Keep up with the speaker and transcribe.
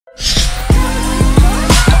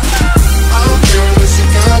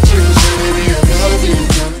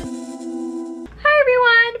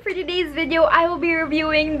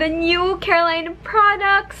reviewing the new Careline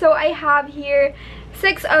products. So I have here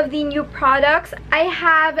 6 of the new products. I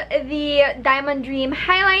have the Diamond Dream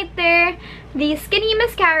Highlighter, the Skinny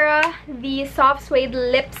Mascara, the Soft Suede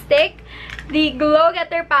Lipstick, the Glow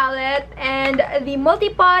Getter Palette, and the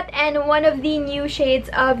Multipot, and one of the new shades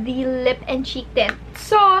of the Lip and Cheek Tint.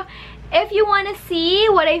 So if you want to see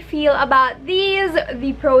what I feel about these,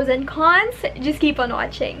 the pros and cons, just keep on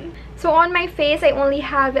watching. So on my face, I only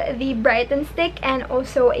have the Brighten Stick and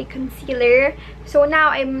also a concealer. So now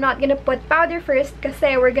I'm not gonna put powder first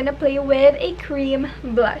kasi we're gonna play with a cream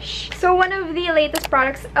blush. So one of the latest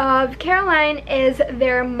products of Careline is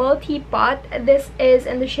their Multi-Pot. This is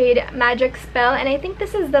in the shade Magic Spell, and I think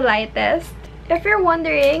this is the lightest. If you're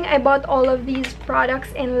wondering, I bought all of these products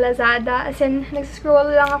in Lazada. As in,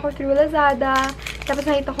 nagscroll lang ako through Lazada. Tapos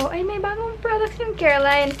nakita ko, ay, may bagong products yung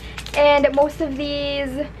Careline. And most of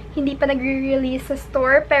these, hindi pa nagre-release sa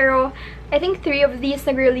store. Pero, I think 3 of these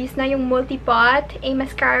nag-release na, yung Multipot, a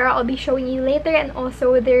mascara I'll be showing you later, and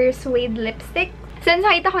also their Suede lipstick. Since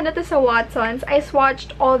nakita ko na to sa Watsons, I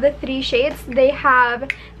swatched all the 3 shades. They have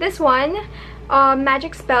this one,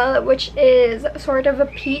 Magic Spell, which is sort of a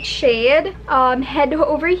peach shade. Head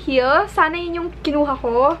over heels. Sana yun yung kinuha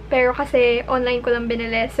ko. Pero kasi online ko lang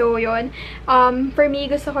binili. So, yun. For me,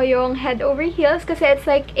 gusto ko yung head over heels kasi it's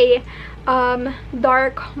like a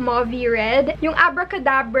dark mauvey red. Yung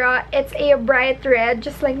Abracadabra, it's a bright red,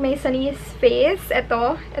 just like my Sunny's face.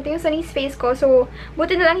 Ito yung Sunny's face ko. So,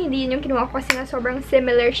 buti na lang hindi yun yung kinuha ko kasi nga sobrang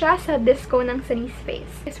similar siya sa disco ng Sunny's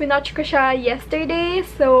face. Swatch ko siya yesterday.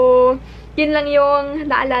 So, yun lang yung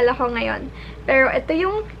naalala ko ngayon. Pero ito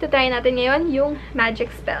yung try natin ngayon, yung Magic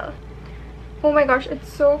Spell. Oh my gosh, it's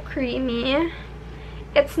so creamy.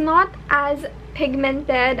 It's not as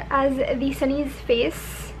pigmented as the Sunny's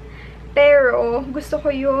face. Pero, gusto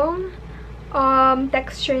ko yung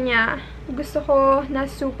texture niya. Gusto ko na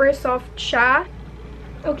super soft siya.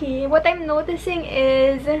 Okay, what I'm noticing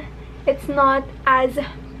is it's not as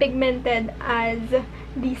pigmented as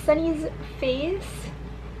the Sunny's face.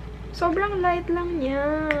 Sobrang light lang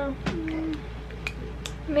niya.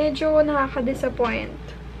 Medyo nakaka-disappoint.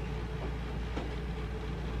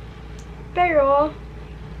 Pero,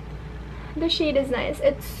 the shade is nice.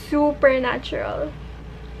 It's super natural.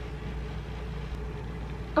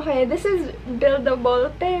 Okay, this is buildable,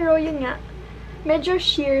 pero yun nga, medyo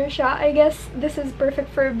sheer siya. I guess this is perfect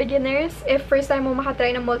for beginners. If first time mo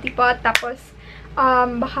makatry ng Multipot, tapos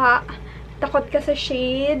baka takot ka sa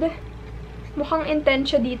shade. Mukhang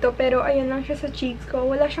intense siya dito, pero ayun lang siya sa cheeks ko.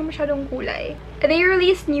 Wala siyang masyadong kulay. They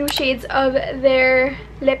released new shades of their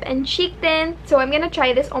lip and cheek tint. So, I'm gonna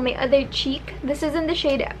try this on my other cheek. This is in the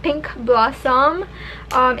shade Pink Blossom.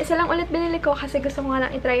 Isa lang ulit binili ko kasi gusto ko nga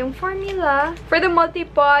lang itry yung formula. For the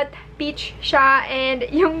Multipot, peach siya. And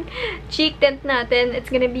yung cheek tint natin,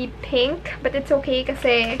 it's gonna be pink. But it's okay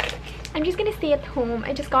kasi I'm just gonna stay at home.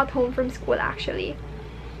 I just got home from school, actually.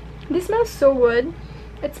 This smells so good.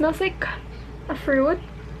 It smells like a fruit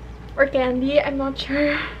or candy. I'm not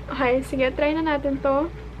sure. Okay, sige. Try na natin to.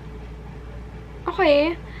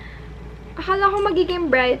 Okay. Akala ko magiging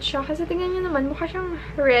bright siya. Kasi tingnan nyo naman, mukha siyang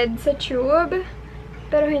red sa tube.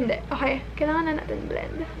 Pero hindi. Okay. Kailangan na natin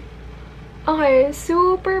blend. Okay.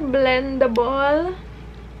 Super blendable.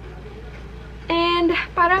 And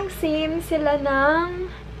parang same sila ng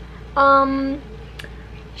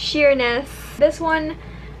sheerness. This one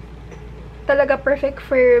talaga perfect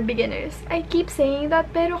for beginners. I keep saying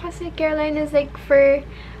that, pero kasi Careline is like for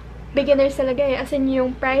beginners talaga eh. As in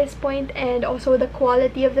yung price point and also the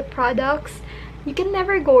quality of the products. You can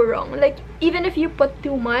never go wrong. Like, even if you put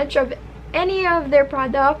too much of any of their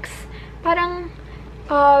products, parang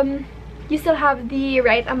you still have the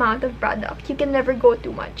right amount of product. You can never go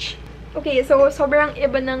too much. Okay, so sobrang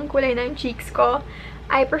iba ng kulay ng cheeks ko.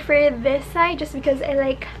 I prefer this side just because I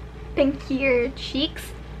like pinkier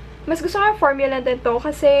cheeks. Mas gusto ko yung formula nito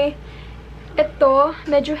kasi ito,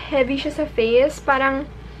 medyo heavy siya sa face. Parang,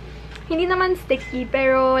 hindi naman sticky,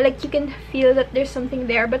 pero like you can feel that there's something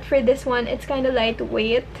there. But for this one, it's kind of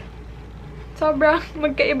lightweight. Sobrang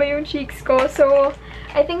magkaiba yung cheeks ko. So,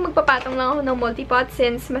 I think magpapatong lang ako ng Multipot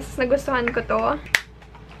since mas nagustuhan ko to.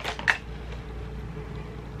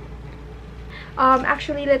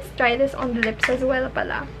 Actually, let's try this on the lips as well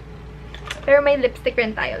pala. Pero may lipstick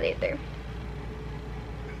rin tayo later.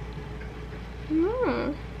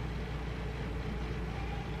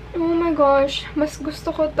 Oh my gosh, mas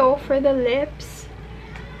gusto ko to for the lips.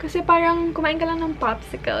 Kasi parang kumain ka lang ng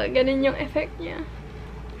popsicle. Ganun yung effect niya.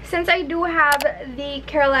 Since I do have the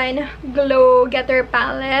Careline Glow Getter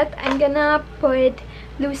palette, I'm gonna put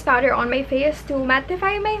loose powder on my face to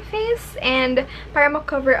mattify my face and para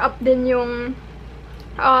ma-cover up din yung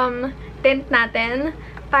tint natin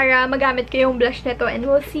para magamit ko yung blush nito and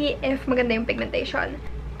we'll see if maganda yung pigmentation.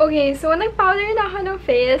 Okay, so nag-powder na ako ng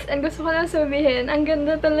face and gusto ko lang sabihin, ang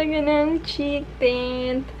ganda talaga ng cheek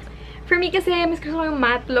tint. For me kasi, mas gusto ko yung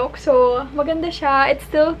matte look, so maganda siya. It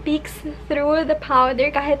still peeks through the powder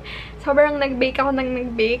kahit sobrang nag-bake ako nang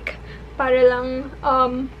nag-bake para lang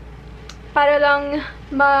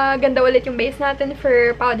maganda ulit yung base natin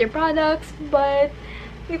for powder products, but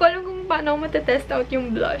hindi ko alam kung paano matetest out yung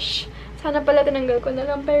blush. Sana pala tinanggal ko na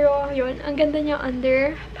lang, pero yun, ang ganda niya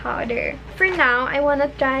under powder. For now, I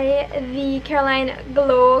wanna try the Careline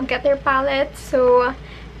Glow Getter Palette. So,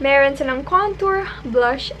 meron silang contour,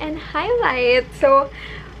 blush, and highlight. So,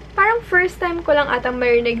 parang first time ko lang atang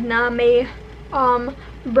marinig na may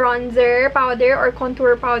bronzer powder or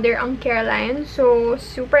contour powder ang Careline. So,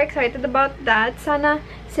 super excited about that. Sana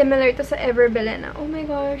similar to sa Everbelena. Oh my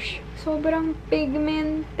gosh, sobrang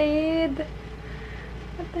pigmented.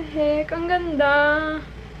 What the heck? Ang ganda.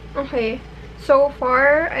 Okay. So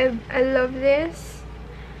far, I love this.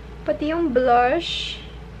 Pati yung blush.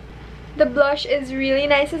 The blush is really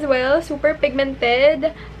nice as well. Super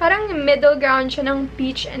pigmented. Parang middle ground siya ng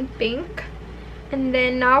peach and pink. And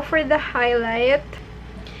then, now for the highlight.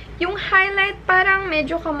 Yung highlight, parang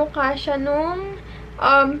medyo kamukha siya nung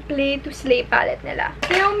Play to Slay palette nila.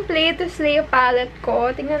 Yung Play to Slay palette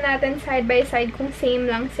ko, tingnan natin side by side kung same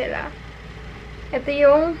lang sila. Ito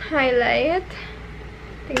yung highlight.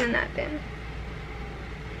 Tingnan natin.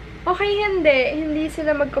 Okay, hindi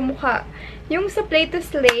sila magkamukha. Yung sa Play to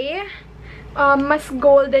Slay, mas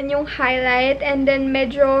golden yung highlight and then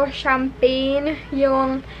medyo champagne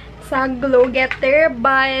yung sa Glow Getter,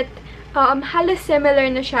 but halos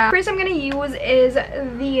similar na siya. First I'm gonna use is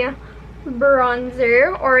the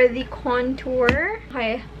bronzer or the contour.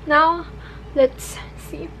 Okay, now let's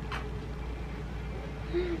see.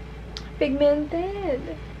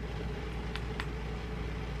 Pigmented.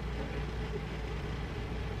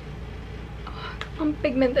 Oh, ang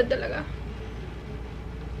pigmented talaga.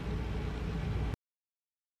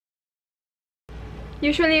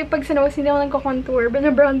 Usually, pag sa nose, hindi ako nagko-contour,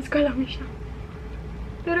 bina-bronze ko lang siya.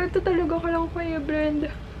 Pero ito talaga ko lang ko i-blend.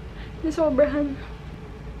 Nasobrahan.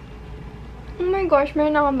 Oh my gosh,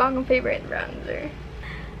 meron akong bagong favorite bronzer.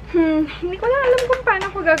 Hindi ko lang alam kung paano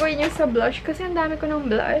ko gagawin yung sa blush kasi ang dami ko ng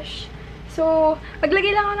blush. So,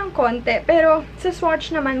 maglagay lang ako ng konti. Pero, sa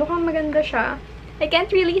swatch naman, mukhang maganda siya. I can't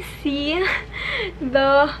really see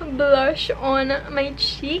the blush on my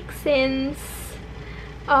cheek since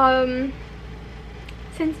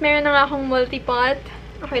meron na nga akong multi-pot.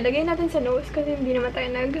 Okay, lagay natin sa nose kasi hindi naman tayo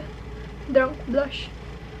nag-drunk blush.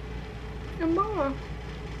 Ang bango.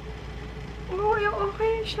 Oh,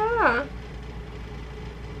 okay siya.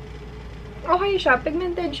 Okay siya.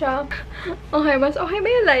 Pigmented siya. Okay, mas okay ba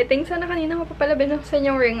yung lighting? Sana kanina mapapala binuksan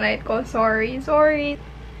yung ring light ko. Sorry.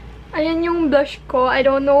 Ayan yung blush ko. I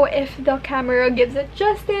don't know if the camera gives it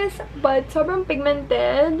justice, but sobrang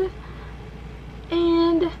pigmented.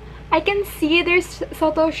 And I can see there's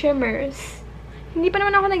subtle shimmers. Hindi pa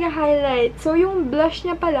naman ako nag-highlight. So, yung blush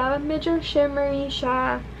niya pala, medyo shimmery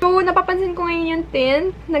siya. So, napapansin ko ngayon yung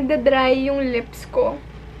tint. Nagda-dry yung lips ko.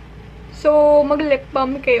 So, mag-lip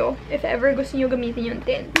balm kayo if ever gusto nyo gamitin yung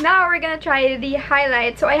tint. Now, we're gonna try the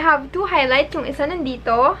highlight. So, I have two highlights. Yung isa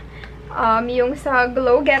nandito. Yung sa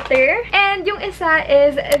Glow Getter. And yung isa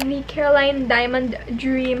is the Careline Diamond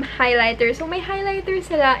Dream Highlighter. So, may highlighter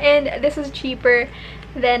sila. And this is cheaper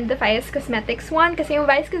than the Vice Cosmetics one. Kasi yung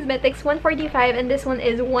Vice Cosmetics, $145 and this one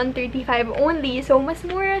is $135 only. So, mas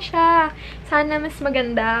mura siya. Sana mas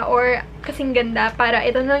maganda or kasing ganda para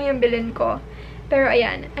ito lang yung bilhin ko. Pero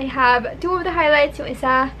ayan, I have two of the highlights. Yung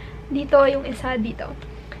isa dito, yung isa dito.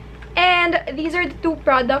 And these are the two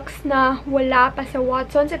products na wala pa sa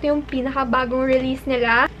Watsons. Ito yung pinakabagong release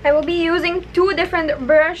nila. I will be using two different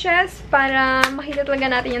brushes para makita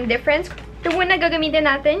talaga natin yung difference. Ito muna gagamitin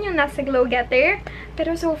natin yung nasa Glow Getter.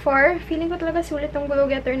 Pero so far, feeling ko talaga sulit ang Glow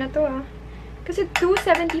Getter na to ah. Kasi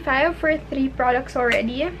 $275 for 3 products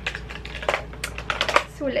already.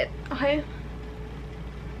 Sulit. Okay.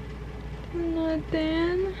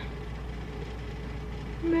 Natin.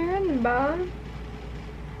 Meron ba?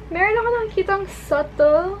 Meron ako nakikitang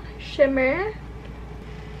subtle shimmer.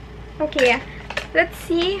 Okay. Let's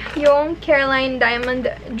see yung Careline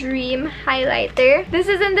Diamond Dream Highlighter.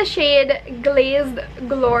 This is in the shade Glazed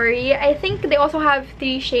Glory. I think they also have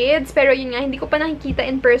 3 shades. Pero yun nga, hindi ko pa nakikita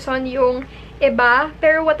in person yung iba.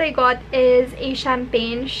 Pero what I got is a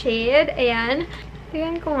champagne shade. Ayan.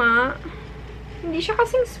 Tingnan ko nga. Hindi siya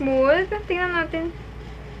kasing smooth. Tingnan natin.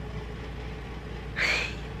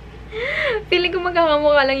 Feeling ko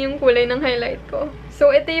magkakamukha lang yung kulay ng highlight ko. So,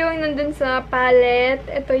 ito yung nandun sa palette.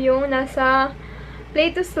 Ito yung nasa Play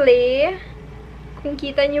to Slay. Kung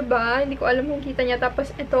kita nyo ba, hindi ko alam kung kita nyo. Tapos,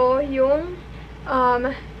 ito yung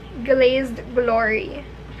Glazed Glory.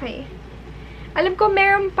 Okay. Alam ko,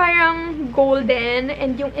 meron parang golden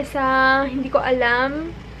and yung isa, hindi ko alam.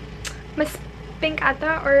 Mas pink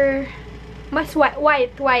ata or mas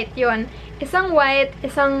white yun. Isang white,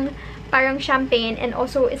 isang parang champagne, and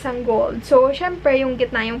also isang gold. So, syempre, yung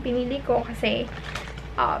gitna yung pinili ko kasi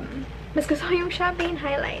mas gusto ko yung champagne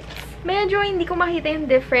highlights. Medyo hindi ko makita yung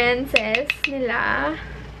differences nila.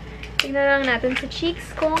 Tignan lang natin sa cheeks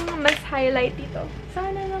kung mas highlight dito.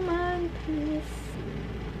 Sana naman, please.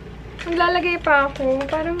 Maglalagay pa ako.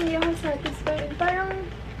 Parang hindi ako satisfied. Parang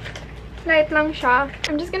light lang siya.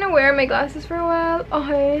 I'm just gonna wear my glasses for a while.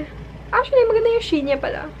 Okay. Actually, maganda yung shade niya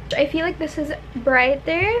pala. I feel like this is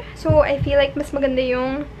brighter. So, I feel like mas maganda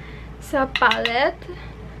yung sa palette.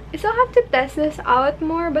 I still have to test this out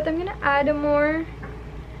more, but I'm gonna add more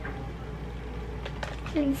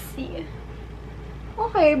and see.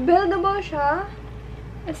 Okay, buildable siya.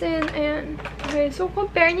 As in, ayan. Okay, so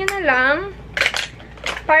compare niya na lang.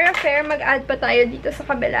 Para fair, mag-add pa tayo dito sa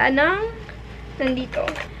kabila ng nandito.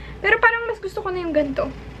 Pero parang mas gusto ko na yung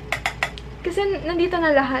ganito. Kasi nandito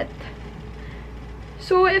na lahat.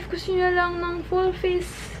 So, if gusto niyo lang ng full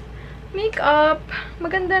face makeup,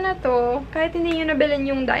 maganda na to. Kahit hindi niyo nabilin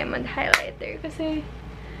yung diamond highlighter. Kasi,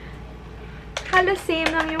 halos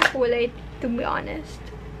same lang yung kulay, to be honest.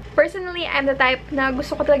 Personally, I'm the type na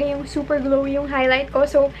gusto ko talaga yung super glowy yung highlight ko.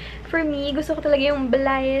 So, for me, gusto ko talaga yung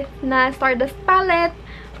Blythe na Stardust palette.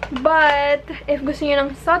 But, if gusto niyo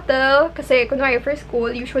ng subtle, kasi kunwari for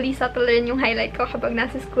school, usually subtle rin yung highlight ko kapag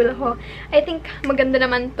nasa school ako. I think maganda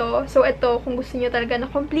naman to. So, ito, kung gusto niyo talaga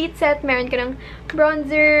na complete set, meron ka ng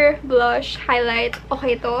bronzer, blush, highlight,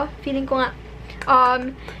 okay to. Feeling ko nga,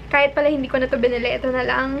 kahit pala hindi ko na to binili, ito na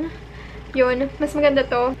lang. Yun, mas maganda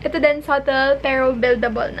to. Ito din subtle, pero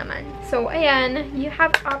buildable naman. So, ayan, you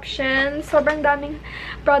have options. Sobrang daming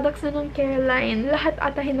products na ng Careline. Lahat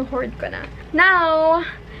ata hinuhoard ko na. Now,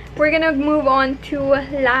 we're gonna move on to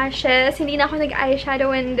lashes. Hindi na ako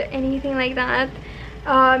nag-eyeshadow and anything like that.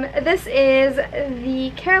 This is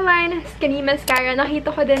the Careline Skinny Mascara.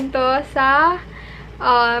 Nakita ko din to sa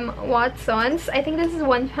Watsons. I think this is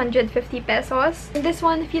 150 pesos. This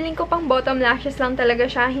one, feeling ko pang bottom lashes lang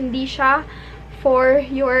talaga siya. Hindi siya for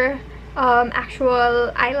your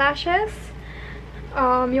actual eyelashes.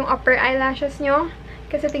 Yung upper eyelashes nyo.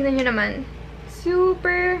 Kasi tingnan nyo naman.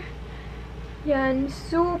 Super, yan,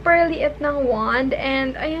 super liit ng wand.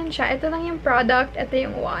 And, ayan siya. Ito lang yung product. Ito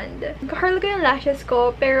yung wand. Kakarl ko yung lashes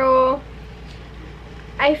ko, pero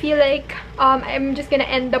I feel like I'm just gonna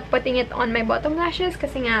end up putting it on my bottom lashes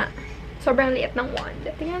kasi nga sobrang liit ng wand.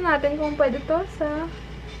 Tingnan natin kung pwede to sa...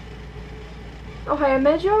 Okay,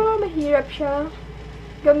 medyo mahirap siya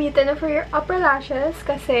gamitin na for your upper lashes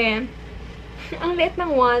kasi ang liit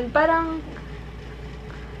ng wand. Parang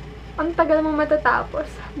ang tagal mo matatapos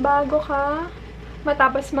bago ka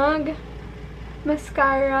matapos mag-mascara.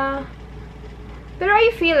 Pero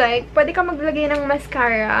I feel like pwede ka maglagay ng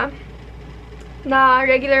mascara na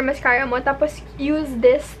regular mascara mo, tapos use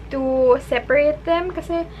this to separate them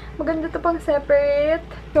kasi maganda to pang separate.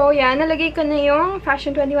 So, yan, nalagay ko na yung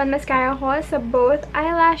Fashion 21 mascara ko sa both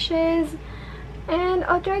eyelashes. And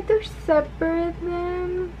I'll try to separate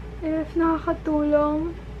them if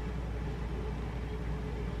nakakatulong.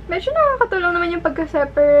 Medyo nakakatulong naman yung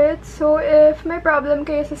pagka-separate. So, if may problem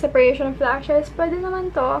kayo sa separation of lashes, pwede naman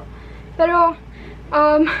to. Pero,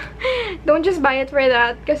 don't just buy it for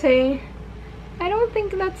that kasi I don't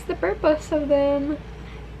think that's the purpose of them.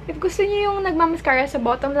 If gusto niyo yung nagmamascara sa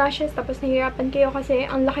bottom lashes, tapos nahihirapan kayo kasi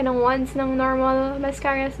ang laki ng wands ng normal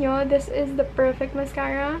mascaras nyo, this is the perfect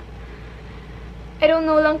mascara. I don't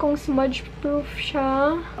know lang kung smudge-proof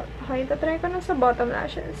siya. Okay, tatry ko na sa bottom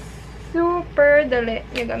lashes. Super dali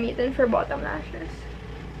niya gamitin for bottom lashes.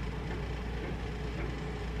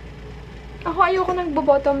 Ako ayoko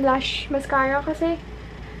nagbo-bottom lash mascara kasi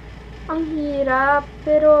ang hirap.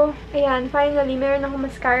 Pero, ayan, finally, meron akong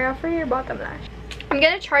mascara for your bottom lash. I'm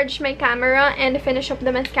gonna charge my camera and finish up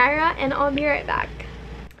the mascara and I'll be right back.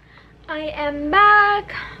 I am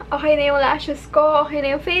back! Okay na yung lashes ko, okay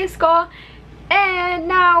na yung face ko. And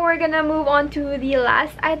now, we're gonna move on to the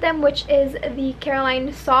last item, which is the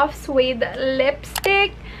Careline Soft Suede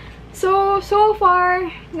Lipstick. So far,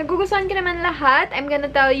 nagugustuhan ko naman lahat. I'm gonna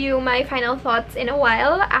tell you my final thoughts in a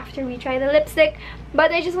while after we try the lipstick.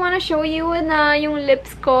 But I just wanna show you na yung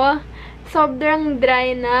lips ko, sobrang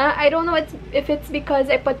dry na. I don't know if it's because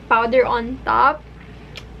I put powder on top.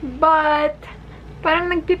 But, parang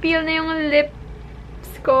nagpipil na yung lips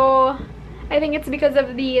ko. I think it's because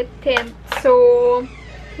of the tint. So,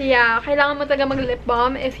 yeah, kailangan mo talaga mag-lip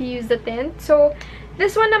balm if you use the tint. So,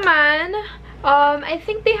 this one naman, I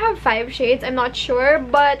think they have 5 shades. I'm not sure,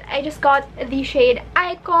 but I just got the shade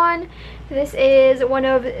Icon. This is one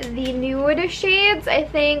of the nude shades. I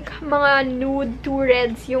think mga nude to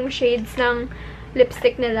reds yung shades ng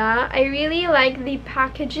lipstick nila. I really like the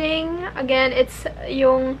packaging. Again, it's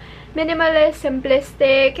yung minimalist,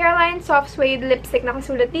 simplistic, Careline soft suede lipstick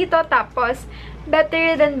nakasulat dito. Tapos,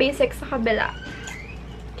 better than basic sa kabila.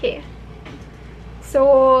 Okay.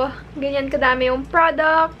 So, ganyan kadami yung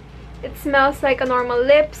product. It smells like a normal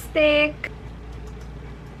lipstick.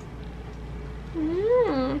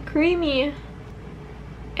 Creamy.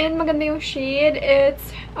 And maganda yung shade.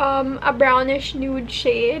 It's a brownish nude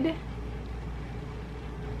shade.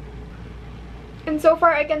 And so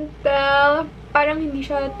far, I can tell parang hindi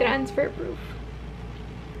siya transfer proof.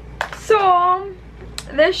 So,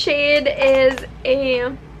 the shade is a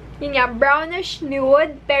yun nga, brownish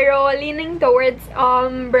nude pero leaning towards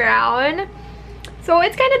brown. So,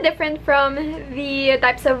 it's kind of different from the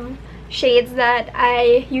types of shades that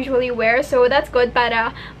I usually wear. So, that's good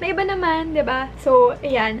para may iba naman, diba? So,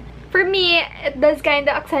 ayan. For me, it does kind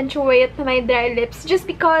of accentuate my dry lips just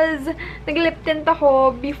because nag-lip tint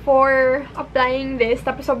ako before applying this.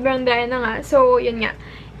 Tapos, sobrang dry na nga. So, yun nga.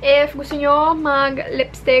 If gusto nyo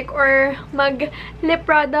mag-lipstick or mag-lip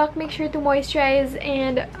product, make sure to moisturize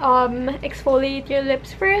and exfoliate your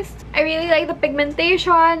lips first. I really like the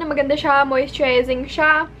pigmentation. Maganda siya, moisturizing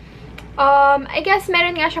siya. I guess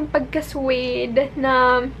meron nga siyang pagka-suede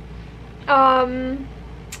na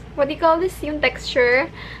what do you call this? Yung texture.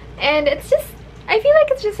 And it's just, I feel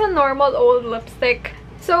like it's just a normal old lipstick.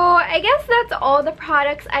 So, I guess that's all the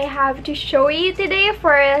products I have to show you today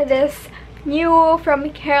for this new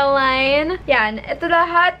from Careline. Yan. Ito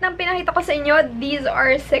lahat ng pinakita ko sa inyo. These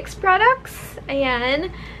are 6 products.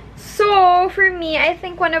 Ayan. So, for me, I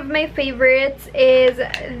think one of my favorites is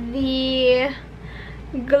the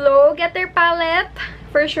Glow Getter palette.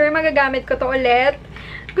 For sure, magagamit ko to ulit.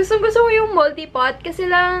 Gustong-gusto ko yung multi-pot kasi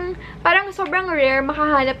lang parang sobrang rare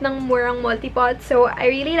makahanap ng murang multi-pot. So, I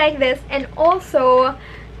really like this. And also,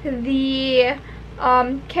 the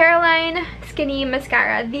Careline Skinny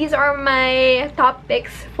Mascara. These are my top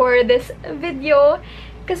picks for this video.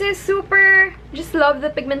 Kasi super just love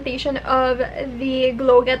the pigmentation of the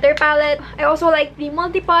Glow Getter palette. I also like the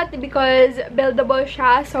multi-pot because buildable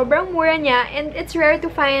siya. Sobrang mura niya. And it's rare to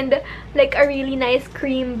find like a really nice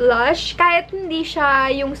cream blush. Kahit hindi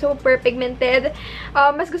siya yung super pigmented.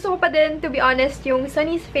 Mas gusto ko pa din, to be honest, yung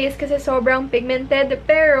Sunny's Face kasi sobrang pigmented.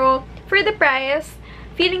 Pero for the price,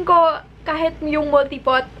 feeling ko kahit yung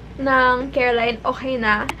multi-pot ng Careline, okay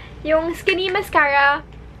na. Yung Skinny Mascara,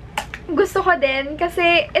 gusto ko din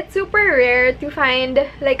kasi it's super rare to find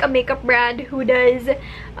like a makeup brand who does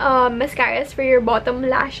mascaras for your bottom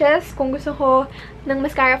lashes. Kung gusto ko ng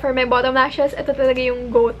mascara for my bottom lashes, ito talaga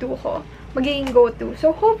yung go-to ko. Magiging go-to.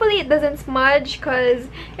 So, hopefully it doesn't smudge because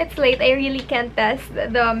it's late. I really can't test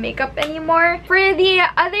the makeup anymore. For the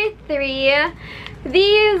other 3,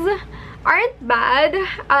 these aren't bad.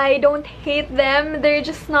 I don't hate them. They're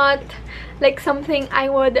just not like something I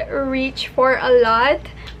would reach for a lot.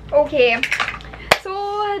 Okay, so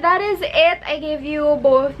that is it. I gave you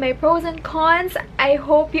both my pros and cons. I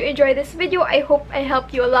hope you enjoyed this video. I hope I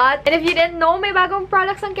helped you a lot. And if you didn't know may bagong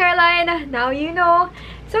products on Careline, now you know.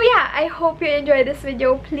 So yeah, I hope you enjoyed this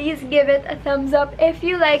video. Please give it a thumbs up if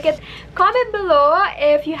you like it. Comment below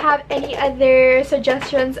if you have any other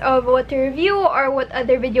suggestions of what to review or what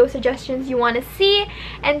other video suggestions you want to see.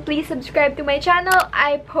 And please subscribe to my channel.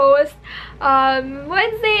 I post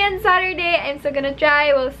Wednesday and Saturday. I'm still gonna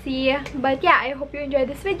try. We'll see. But yeah, I hope you enjoyed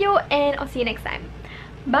this video and I'll see you next time.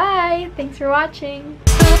 Bye! Thanks for watching.